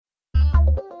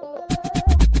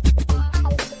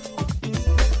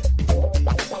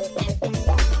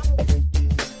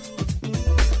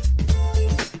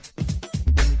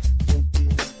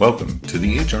Welcome to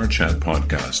the HR Chat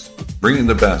Podcast, bringing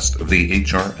the best of the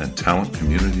HR and talent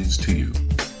communities to you.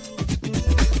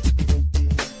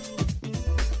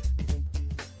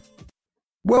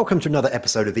 Welcome to another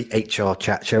episode of the HR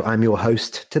Chat Show. I'm your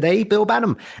host today, Bill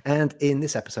Banham. And in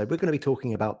this episode, we're going to be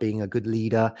talking about being a good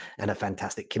leader and a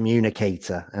fantastic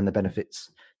communicator and the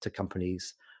benefits to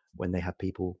companies when they have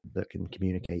people that can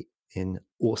communicate in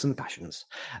awesome fashions.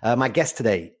 My guest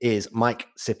today is Mike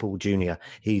Sipple Jr.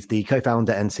 He's the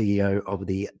co-founder and CEO of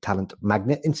the Talent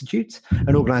Magnet Institute,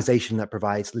 an organization that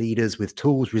provides leaders with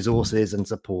tools, resources, and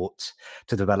support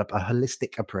to develop a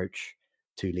holistic approach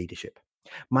to leadership.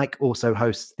 Mike also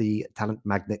hosts the Talent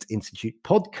Magnet Institute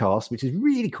podcast, which is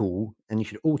really cool, and you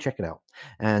should all check it out.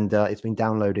 And it's been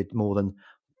downloaded more than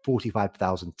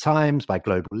 45,000 times by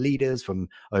global leaders from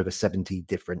over 70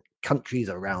 different countries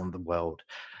around the world.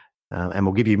 And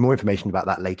we'll give you more information about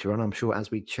that later on, I'm sure,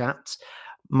 as we chat.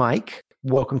 Mike,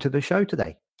 welcome to the show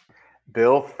today.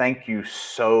 Bill, thank you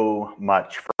so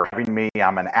much for having me.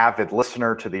 I'm an avid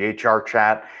listener to the HR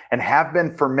Chat and have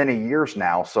been for many years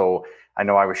now. So I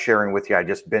know I was sharing with you, I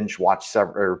just binge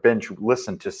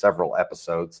listened to several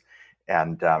episodes,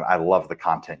 and I love the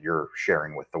content you're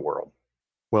sharing with the world.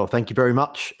 Well, thank you very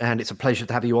much. And it's a pleasure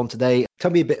to have you on today.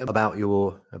 Tell me a bit about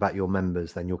your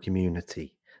members and your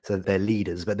community. So they're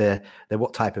leaders, but they're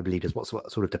what type of leaders? What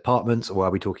sort of departments, or are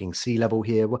we talking C-level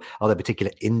here? Are there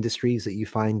particular industries that you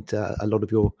find a lot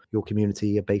of your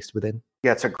community are based within?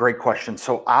 Yeah, it's a great question.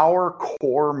 So our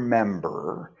core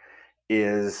member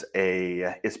is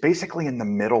basically in the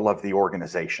middle of the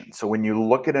organization. So when you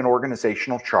look at an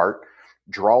organizational chart,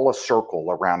 draw a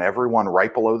circle around everyone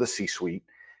right below the C-suite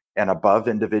and above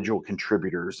individual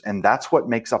contributors, and that's what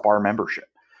makes up our membership.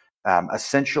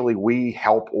 Essentially, we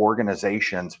help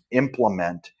organizations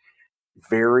implement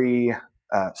very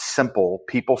simple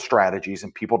people strategies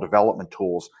and people development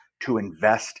tools to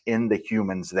invest in the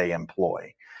humans they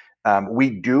employ. We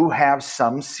do have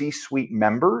some C-suite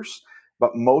members,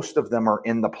 but most of them are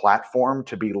in the platform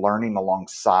to be learning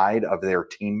alongside of their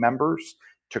team members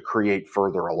to create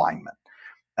further alignment.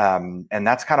 And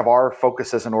that's kind of our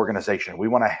focus as an organization. We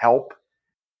want to help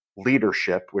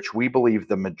leadership, which we believe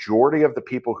the majority of the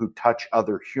people who touch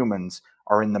other humans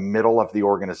are in the middle of the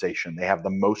organization. They have the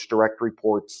most direct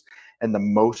reports and the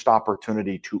most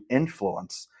opportunity to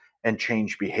influence and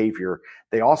change behavior.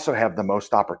 They also have the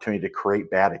most opportunity to create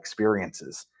bad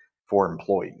experiences for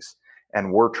employees.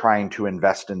 And we're trying to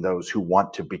invest in those who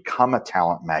want to become a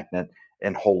talent magnet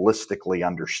and holistically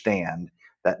understand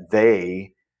that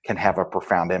they can have a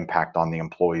profound impact on the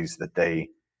employees that they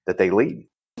lead.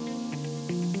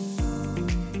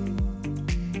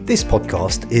 This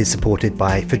podcast is supported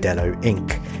by Fidelo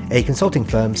Inc., a consulting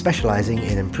firm specializing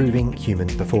in improving human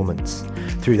performance.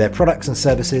 Through their products and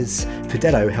services,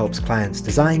 Fidelo helps clients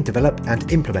design, develop, and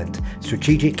implement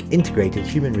strategic integrated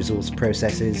human resource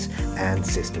processes and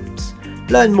systems.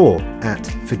 Learn more at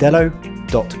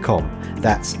fidelo.com.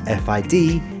 That's FIDELLO.com.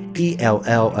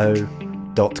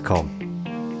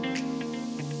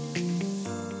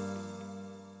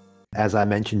 As I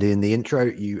mentioned in the intro,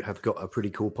 you have got a pretty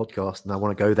cool podcast, and I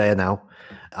want to go there now.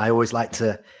 I always like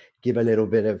to give a little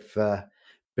bit of a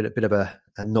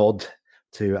nod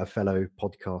to a fellow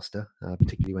podcaster,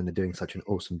 particularly when they're doing such an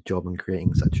awesome job and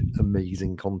creating such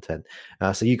amazing content.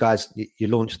 So you guys, you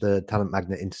launched the Talent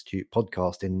Magnet Institute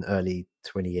podcast in early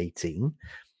 2018.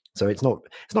 So it's not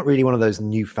really one of those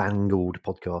newfangled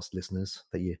podcast listeners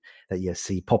that you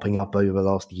see popping up over the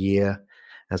last year,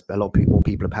 as a lot of people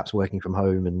are perhaps working from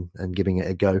home and giving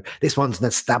it a go. This one's an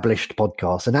established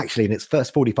podcast. And actually, in its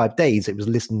first 45 days, it was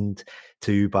listened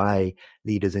to by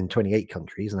leaders in 28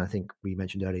 countries. And I think we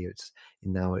mentioned earlier, it's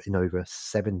now in over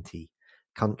 70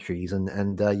 countries.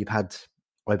 And you've had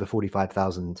over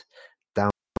 45,000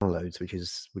 downloads, which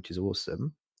is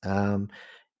awesome. And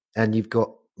you've got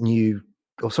and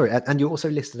you're also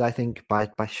listed, I think, by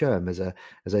SHRM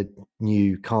as a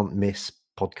new can't miss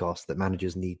podcast that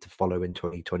managers need to follow in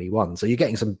 2021. So you're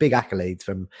getting some big accolades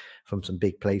from some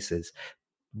big places.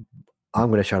 I'm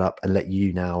going to shut up and let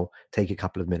you now take a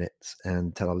couple of minutes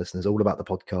and tell our listeners all about the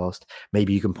podcast.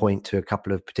 Maybe you can point to a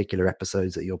couple of particular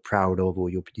episodes that you're proud of or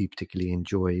you particularly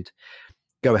enjoyed.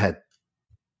 Go ahead.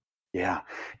 Yeah.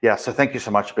 So thank you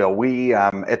so much, Bill. We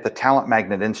at the Talent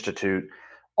Magnet Institute,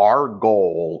 our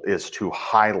goal is to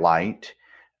highlight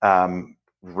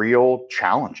real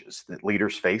challenges that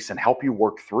leaders face and help you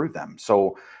work through them.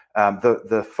 So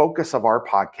the focus of our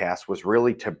podcast was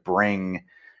really to bring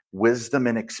wisdom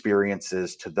and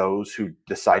experiences to those who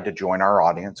decide to join our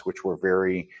audience, which we're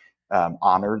very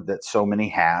honored that so many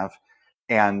have.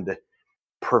 And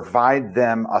provide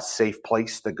them a safe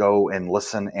place to go and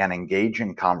listen and engage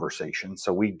in conversation.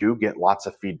 So we do get lots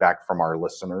of feedback from our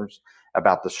listeners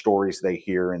about the stories they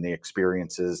hear and the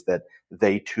experiences that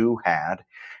they too had,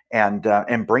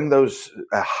 and bring those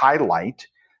highlight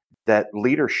that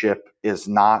leadership is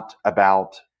not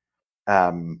about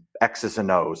X's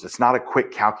and O's. It's not a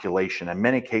quick calculation. In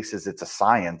many cases, it's a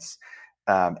science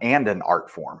and an art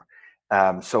form.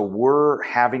 So we're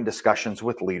having discussions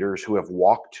with leaders who have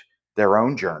walked their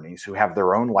own journeys, who have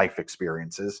their own life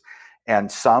experiences, and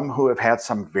some who have had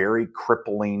some very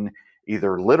crippling,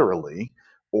 either literally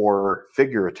or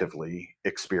figuratively,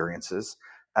 experiences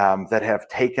that have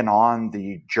taken on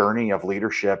the journey of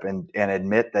leadership and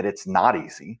admit that it's not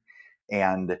easy.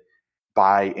 And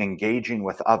by engaging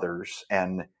with others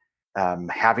and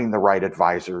having the right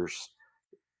advisors,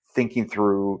 thinking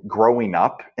through growing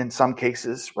up in some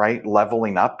cases, right?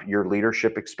 Leveling up your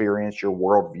leadership experience, your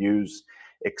worldviews,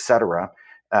 etc.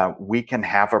 We can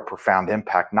have a profound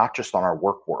impact, not just on our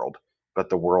work world, but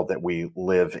the world that we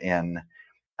live in,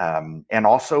 and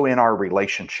also in our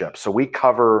relationships. So we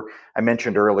cover, I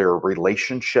mentioned earlier,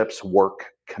 relationships,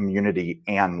 work, community,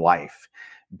 and life.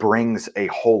 Brings a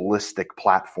holistic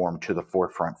platform to the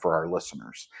forefront for our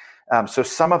listeners. So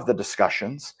some of the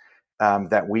discussions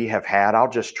that we have had, I'll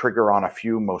just trigger on a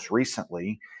few most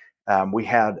recently. We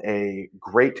had a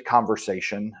great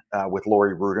conversation with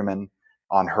Lori Ruderman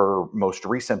on her most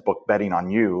recent book, Betting on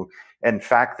You. In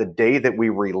fact, the day that we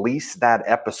released that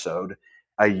episode,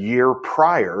 a year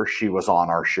prior, she was on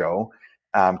our show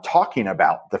talking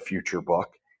about the future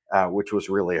book, which was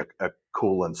really a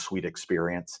cool and sweet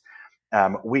experience.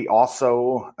 We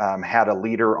also had a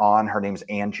leader on. Her name's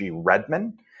Angie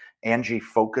Redman. Angie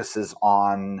focuses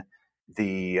on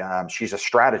she's a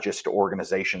strategist to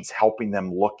organizations, helping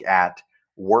them look at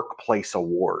workplace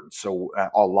awards. So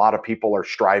a lot of people are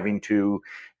striving to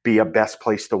be a best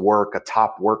place to work, a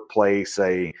top workplace,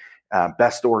 a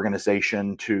best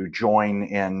organization to join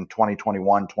in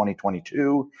 2021,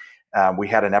 2022. We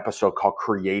had an episode called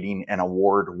Creating an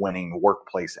Award-Winning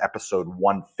Workplace, episode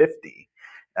 150.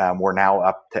 We're now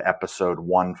up to episode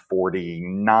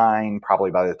 149.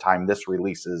 Probably by the time this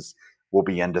releases, we'll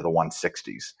be into the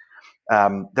 160s.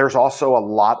 There's also a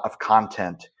lot of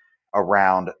content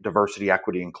around diversity,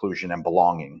 equity, inclusion, and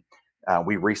belonging.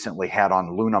 We recently had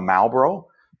on Luna Malbrough,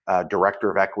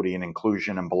 Director of Equity and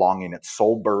Inclusion and Belonging at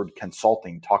Soulbird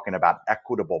Consulting, talking about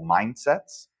equitable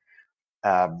mindsets,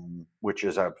 which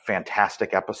is a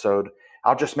fantastic episode.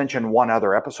 I'll just mention one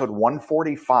other. Episode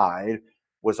 145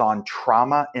 was on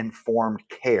trauma-informed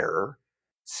care,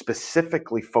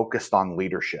 specifically focused on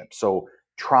leadership. So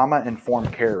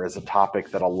trauma-informed care is a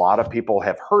topic that a lot of people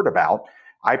have heard about.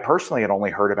 I personally had only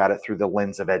heard about it through the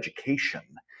lens of education.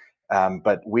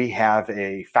 But we have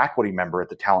a faculty member at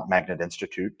the Talent Magnet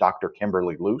Institute, Dr.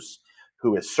 Kimberly Luce,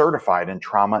 who is certified in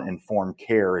trauma-informed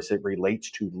care as it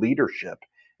relates to leadership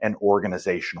and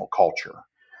organizational culture.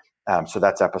 So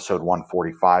that's episode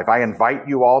 145. I invite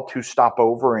you all to stop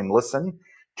over and listen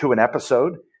to an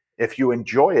episode. If you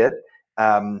enjoy it,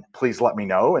 please let me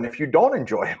know. And if you don't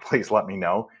enjoy it, please let me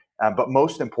know. But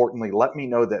most importantly, let me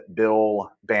know that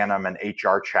Bill Banham and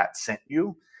HR Chat sent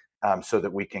you so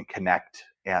that we can connect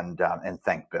and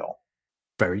thank Bill.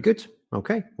 Very good.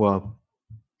 Okay. Well,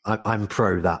 I'm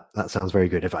pro that. That sounds very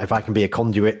good. If I can be a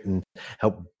conduit and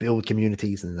help build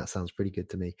communities, then that sounds pretty good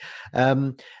to me.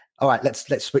 All right,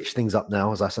 let's switch things up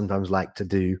now, as I sometimes like to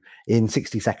do, in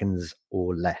 60 seconds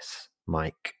or less,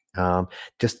 Mike.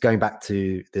 Just going back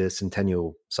to the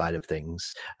Centennial side of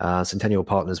things, Centennial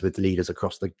partners with leaders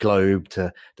across the globe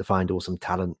to find awesome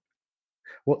talent.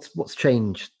 What's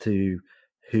changed to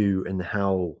who and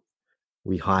how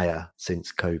we hire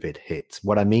since COVID hit?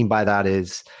 What I mean by that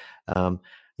is,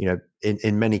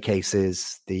 in many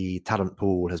cases, the talent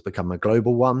pool has become a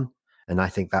global one. And I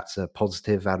think that's a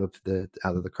positive out of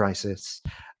the crisis.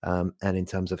 And in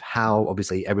terms of how,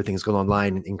 obviously, everything's gone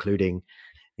online, including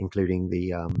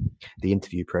the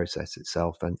interview process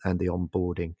itself and the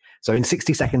onboarding. So in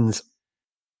 60 seconds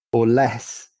or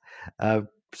less,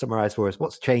 summarize for us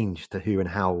what's changed to who and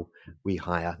how we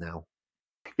hire now.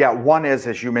 Yeah, one is,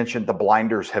 as you mentioned, the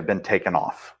blinders have been taken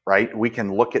off, right? We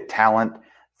can look at talent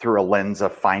through a lens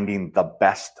of finding the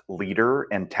best leader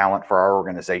and talent for our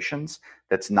organizations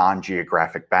that's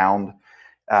non-geographic bound.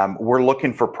 We're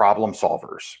looking for problem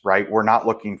solvers, right? We're not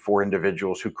looking for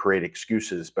individuals who create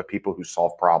excuses, but people who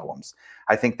solve problems.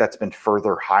 I think that's been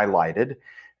further highlighted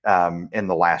in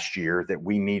the last year, that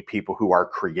we need people who are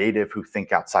creative, who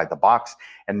think outside the box.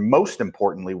 And most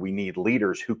importantly, we need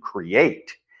leaders who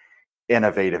create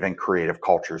innovative and creative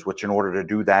cultures, which in order to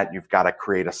do that, you've got to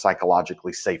create a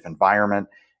psychologically safe environment.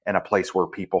 and a place where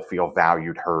people feel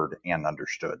valued, heard, and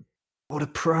understood. What a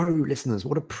pro, listeners!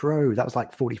 What a pro! That was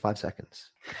like 45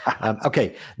 seconds.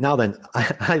 Okay, now then,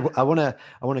 I want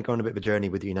to go on a bit of a journey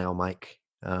with you now, Mike,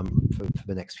 for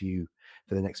the next few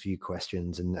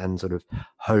questions, and sort of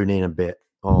hone in a bit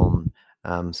on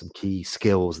some key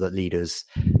skills that leaders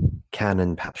can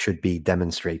and perhaps should be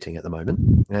demonstrating at the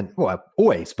moment, and well,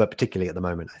 always, but particularly at the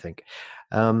moment, I think.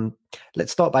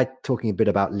 Let's start by talking a bit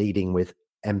about leading with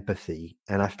empathy,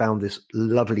 and I found this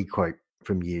lovely quote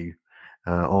from you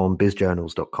on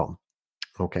bizjournals.com.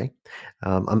 Okay.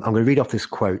 I'm going to read off this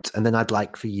quote, and then I'd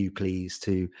like for you, please,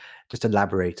 to just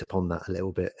elaborate upon that a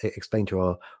little bit. Explain to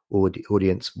our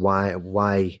audience why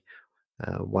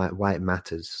it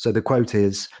matters. So the quote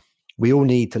is, "We all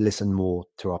need to listen more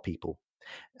to our people.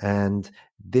 And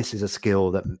this is a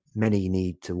skill that many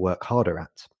need to work harder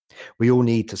at. We all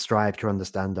need to strive to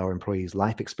understand our employees'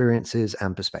 life experiences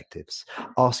and perspectives.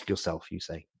 Ask yourself," you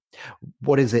say,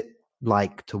 "what is it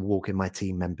like to walk in my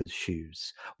team member's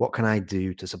shoes? What can I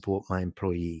do to support my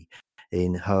employee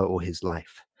in her or his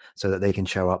life so that they can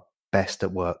show up best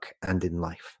at work and in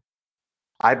life?"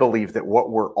 I believe that what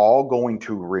we're all going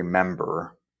to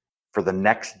remember for the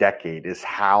next decade is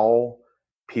how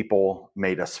people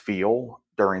made us feel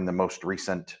during the most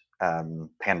recent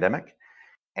pandemic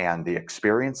and the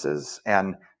experiences.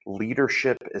 And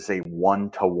leadership is a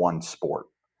one-to-one sport.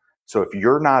 So if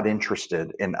you're not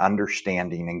interested in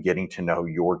understanding and getting to know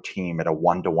your team at a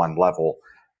one-to-one level,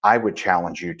 I would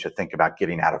challenge you to think about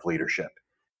getting out of leadership,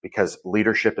 because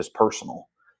leadership is personal.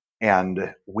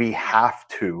 And we have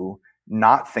to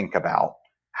not think about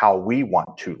how we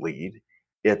want to lead.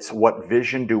 It's what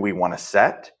vision do we want to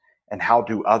set, and how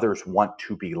do others want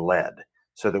to be led,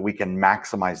 so that we can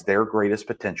maximize their greatest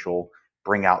potential,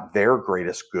 bring out their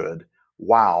greatest good,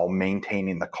 while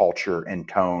maintaining the culture and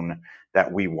tone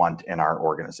that we want in our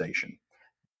organization.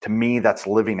 To me, that's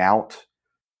living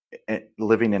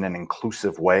in an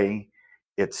inclusive way.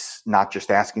 It's not just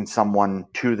asking someone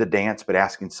to the dance, but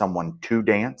asking someone to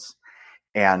dance,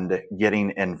 and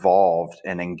getting involved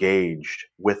and engaged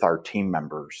with our team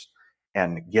members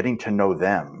and getting to know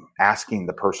them, asking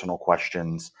the personal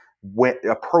questions,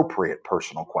 appropriate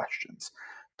personal questions,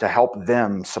 to help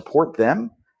them support them,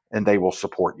 and they will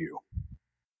support you.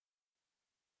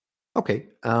 Okay.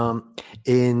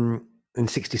 In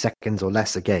 60 seconds or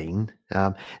less again,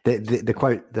 the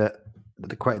quote that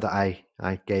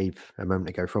I gave a moment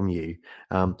ago from you,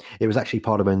 it was actually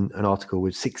part of an article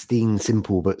with 16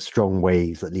 simple but strong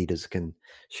ways that leaders can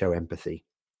show empathy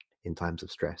in times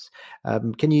of stress.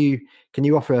 Can you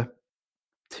offer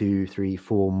 2, 3,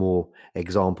 4 more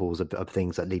examples of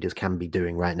things that leaders can be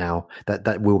doing right now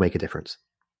that will make a difference?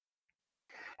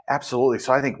 Absolutely.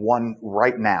 So I think one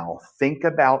right now, think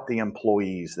about the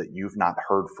employees that you've not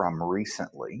heard from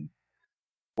recently,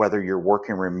 whether you're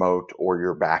working remote or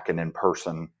you're back and in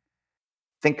person.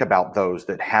 Think about those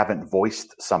that haven't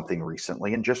voiced something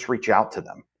recently and just reach out to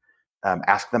them.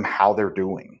 Ask them how they're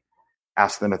doing.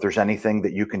 Ask them if there's anything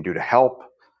that you can do to help.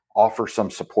 Offer some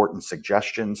support and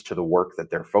suggestions to the work that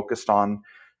they're focused on.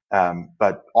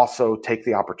 But also take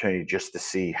the opportunity just to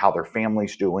see how their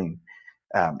family's doing,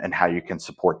 and how you can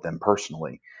support them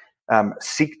personally.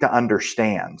 Seek to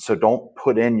understand. So don't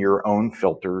put in your own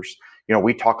filters.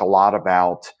 We talk a lot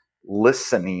about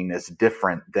listening is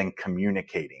different than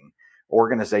communicating.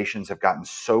 Organizations have gotten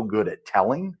so good at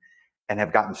telling and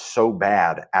have gotten so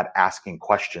bad at asking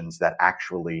questions that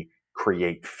actually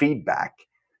create feedback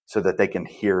so that they can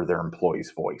hear their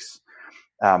employee's voice.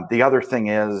 The other thing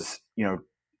is,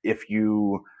 if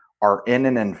you are in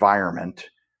an environment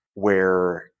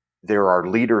where there are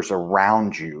leaders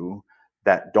around you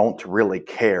that don't really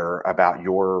care about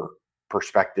your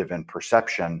perspective and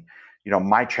perception,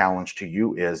 my challenge to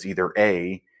you is either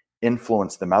A,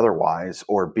 influence them otherwise,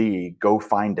 or B, go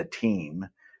find a team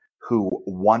who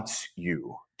wants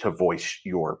you to voice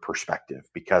your perspective,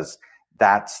 because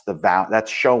that's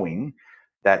showing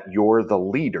that you're the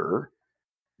leader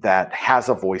that has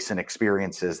a voice and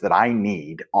experiences that I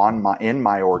need in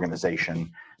my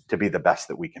organization to be the best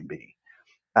that we can be.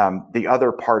 The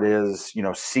other part is,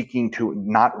 seeking to,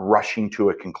 not rushing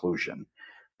to a conclusion,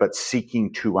 but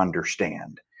seeking to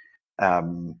understand,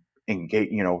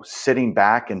 engage, sitting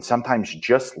back and sometimes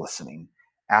just listening.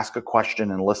 Ask a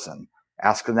question and listen.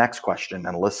 Ask the next question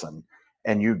and listen.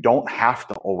 And you don't have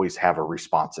to always have a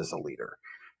response as a leader,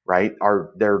 right?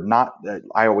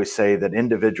 I always say that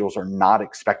individuals are not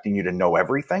expecting you to know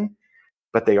everything,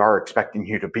 but they are expecting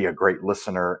you to be a great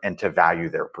listener and to value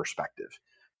their perspective.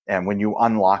 And when you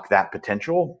unlock that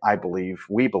potential,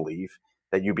 we believe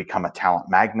that you become a talent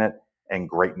magnet, and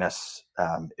greatness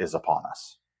is upon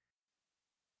us.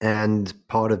 And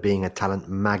part of being a talent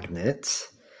magnet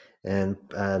and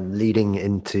leading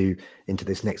into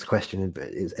this next question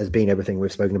has been everything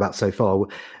we've spoken about so far.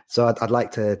 So I'd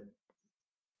like to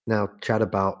now chat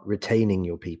about retaining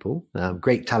your people.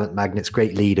 Great talent magnets,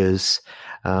 great leaders,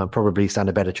 probably stand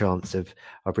a better chance of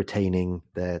retaining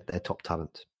their top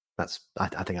talent. I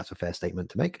think that's a fair statement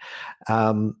to make.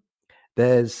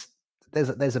 There's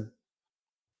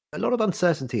a lot of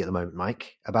uncertainty at the moment,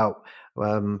 Mike, about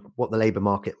what the labour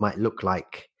market might look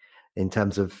like in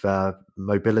terms of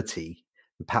mobility,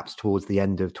 perhaps towards the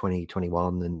end of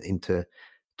 2021 and into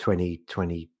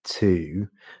 2022.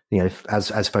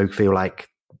 As folk feel like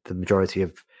the majority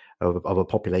of a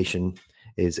population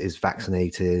is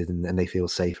vaccinated and they feel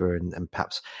safer and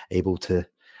perhaps able to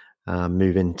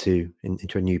move into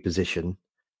a new position.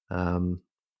 Talk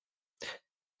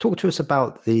to us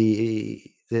about the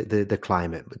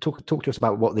climate. Talk to us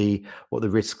about what the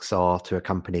risks are to a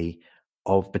company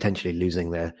of potentially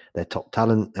losing their top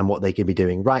talent and what they can be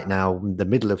doing right now, in the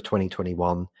middle of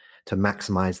 2021, to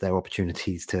maximize their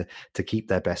opportunities to keep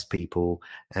their best people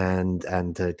and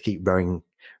to keep rowing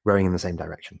in the same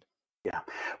direction. Yeah.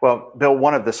 Well, Bill,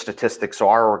 one of the statistics, so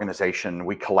our organization,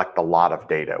 we collect a lot of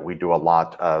data. We do a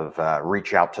lot of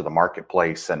reach out to the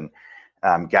marketplace and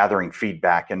gathering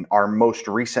feedback. And our most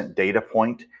recent data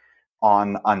point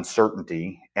on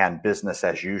uncertainty and business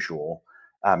as usual,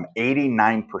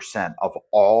 89% of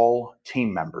all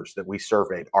team members that we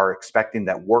surveyed are expecting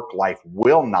that work life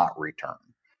will not return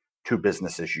to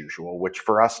business as usual, which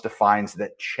for us defines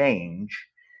that change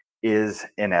is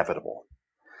inevitable.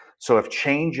 So if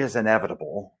change is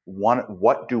inevitable,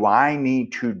 what do I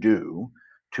need to do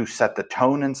to set the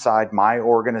tone inside my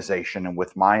organization and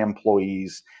with my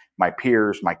employees, my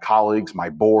peers, my colleagues, my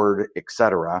board,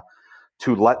 etc.,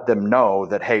 to let them know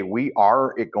that, hey, we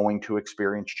are going to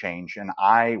experience change, and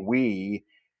we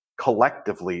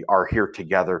collectively are here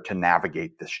together to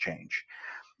navigate this change.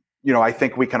 I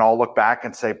think we can all look back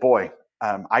and say, boy,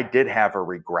 I did have a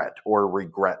regret or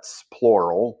regrets,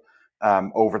 plural,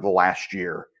 over the last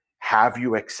year. Have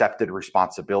you accepted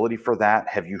responsibility for that?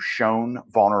 Have you shown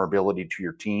vulnerability to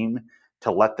your team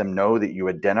to let them know that you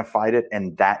identified it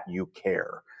and that you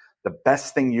care? The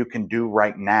best thing you can do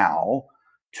right now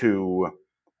to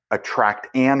attract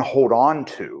and hold on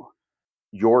to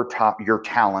your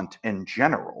talent in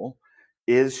general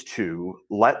is to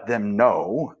let them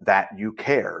know that you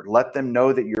care. Let them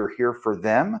know that you're here for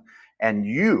them, and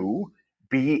you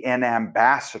be an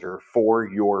ambassador for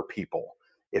your people.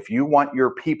 If you want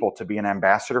your people to be an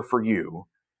ambassador for you,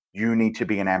 you need to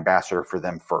be an ambassador for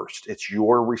them first. It's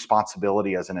your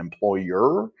responsibility as an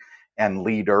employer and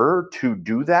leader to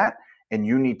do that, and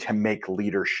you need to make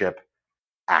leadership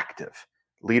active.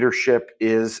 Leadership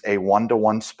is a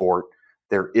one-to-one sport.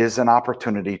 There is an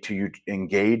opportunity to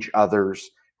engage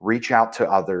others, reach out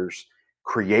to others,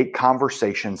 create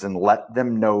conversations, and let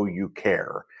them know you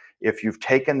care. If you've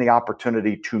taken the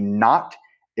opportunity to not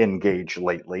engage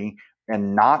lately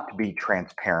and not be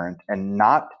transparent and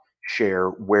not share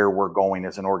where we're going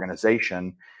as an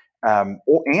organization,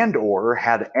 or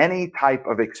had any type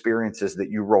of experiences that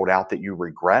you wrote out that you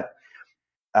regret,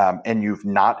 and you've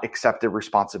not accepted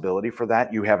responsibility for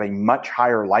that, you have a much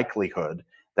higher likelihood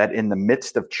that in the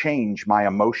midst of change, my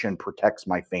emotion protects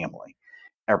my family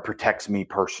or protects me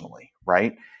personally,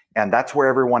 right? And that's where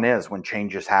everyone is when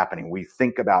change is happening. We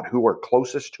think about who are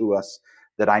closest to us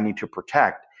that I need to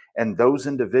protect. And those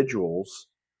individuals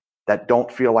that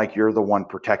don't feel like you're the one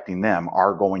protecting them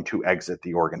are going to exit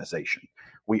the organization.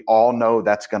 We all know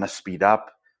that's going to speed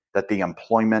up, that the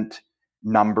employment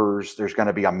numbers, there's going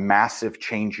to be a massive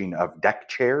changing of deck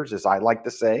chairs, as I like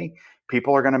to say.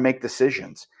 People are going to make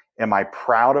decisions. Am I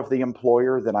proud of the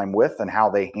employer that I'm with and how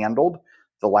they handled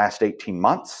the last 18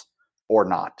 months or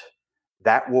not?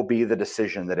 That will be the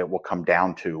decision that it will come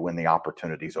down to when the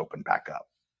opportunities open back up.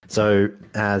 So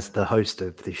as the host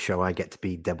of this show, I get to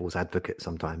be devil's advocate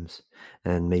sometimes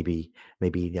and maybe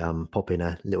pop in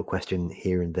a little question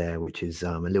here and there, which is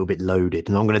a little bit loaded.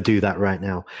 And I'm going to do that right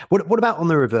now. What about on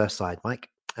the reverse side, Mike?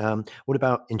 What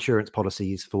about insurance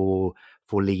policies for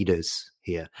leaders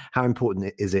here? How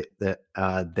important is it that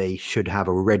they should have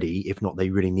already, if not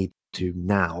they really need to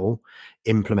now,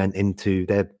 implement into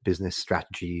their business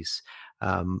strategies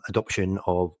adoption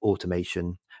of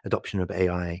automation, adoption of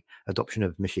AI, adoption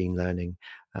of machine learning,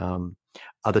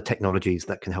 other technologies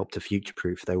that can help to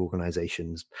future-proof their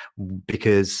organizations?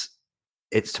 Because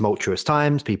it's tumultuous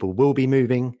times, people will be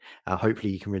moving.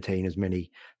 Hopefully you can retain as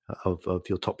many of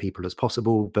your top people as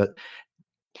possible, but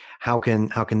how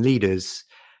can leaders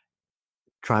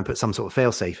try and put some sort of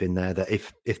fail-safe in there that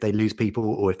if they lose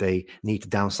people or if they need to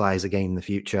downsize again in the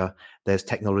future, there's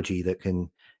technology that can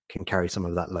can carry some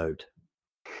of that load?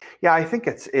 Yeah, I think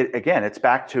it's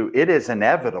back to, it is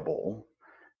inevitable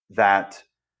that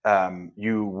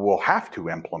you will have to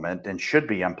implement and should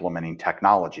be implementing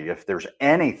technology. If there's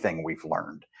anything we've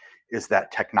learned, is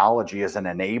that technology is an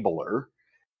enabler.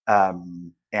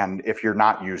 And if you're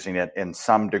not using it in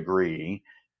some degree,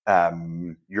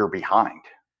 you're behind,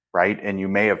 right? And you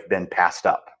may have been passed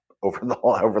up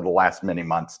over the last many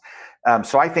months.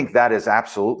 So I think that is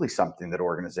absolutely something that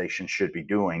organizations should be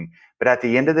doing. But at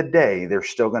the end of the day, there's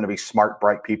still going to be smart,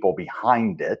 bright people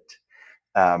behind it,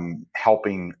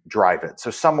 helping drive it. So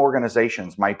some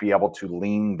organizations might be able to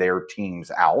lean their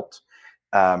teams out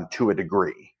to a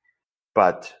degree,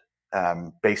 but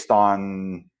based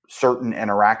on certain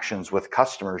interactions with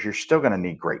customers, you're still going to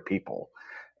need great people.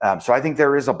 So I think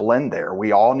there is a blend there.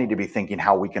 We all need to be thinking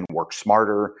how we can work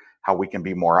smarter, how we can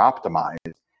be more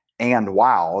optimized, and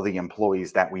while the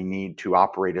employees that we need to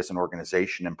operate as an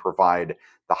organization and provide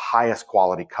the highest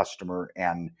quality customer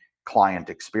and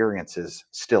client experiences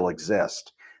still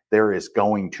exist, there is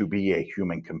going to be a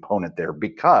human component there,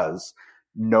 because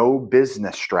no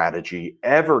business strategy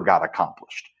ever got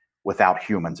accomplished without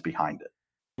humans behind it.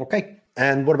 Okay.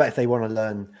 And what about if they want to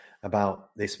learn about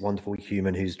this wonderful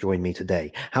human who's joined me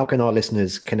today? How can our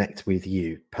listeners connect with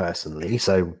you personally?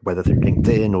 So whether through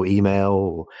LinkedIn or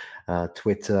email or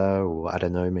Twitter, or I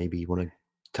don't know, maybe you want to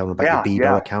tell them about your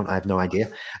Bebo account. I have no idea.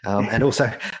 And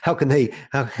also, how can they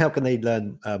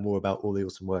learn more about all the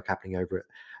awesome work happening over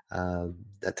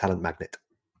at Talent Magnet?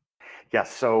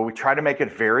 Yes. So we try to make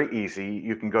it very easy.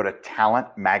 You can go to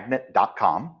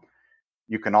talentmagnet.com.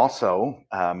 You can also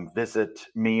visit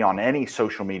me on any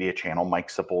social media channel, Mike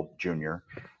Sipple Jr.,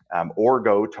 or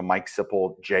go to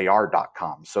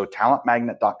MikeSippleJR.com. So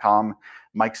talentmagnet.com,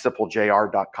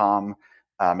 MikeSippleJR.com,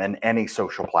 and any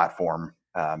social platform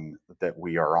that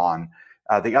we are on.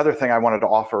 The other thing I wanted to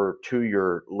offer to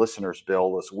your listeners,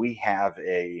 Bill, is we have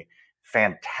a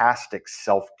fantastic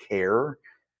self-care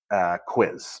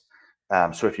quiz.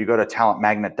 So if you go to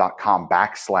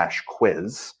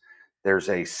talentmagnet.com/quiz, there's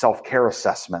a self-care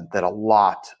assessment that a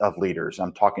lot of leaders,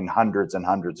 I'm talking hundreds and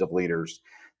hundreds of leaders,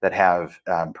 that have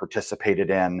participated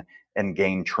in and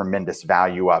gained tremendous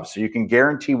value of. So you can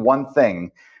guarantee one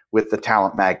thing with the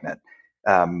Talent Magnet.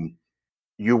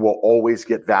 You will always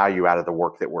get value out of the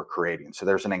work that we're creating. So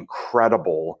there's an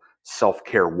incredible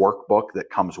self-care workbook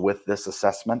that comes with this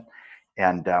assessment.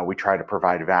 And we try to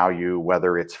provide value,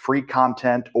 whether it's free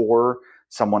content or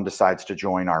someone decides to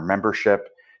join our membership.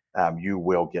 You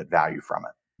will get value from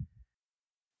it.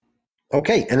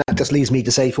 Okay, and that just leaves me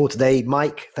to say for today,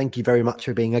 Mike, thank you very much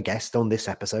for being a guest on this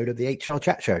episode of the HR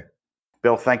Chat Show.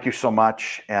 Bill, thank you so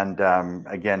much. And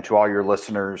again, to all your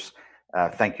listeners,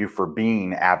 thank you for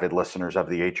being avid listeners of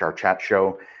the HR Chat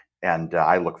Show. And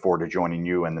I look forward to joining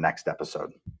you in the next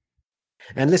episode.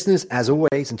 And listeners, as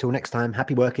always, until next time,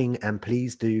 happy working, and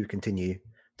please do continue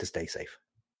to stay safe.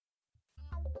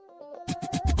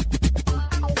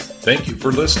 Thank you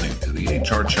for listening to the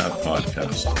HR Chat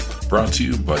Podcast, brought to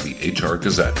you by the HR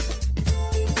Gazette.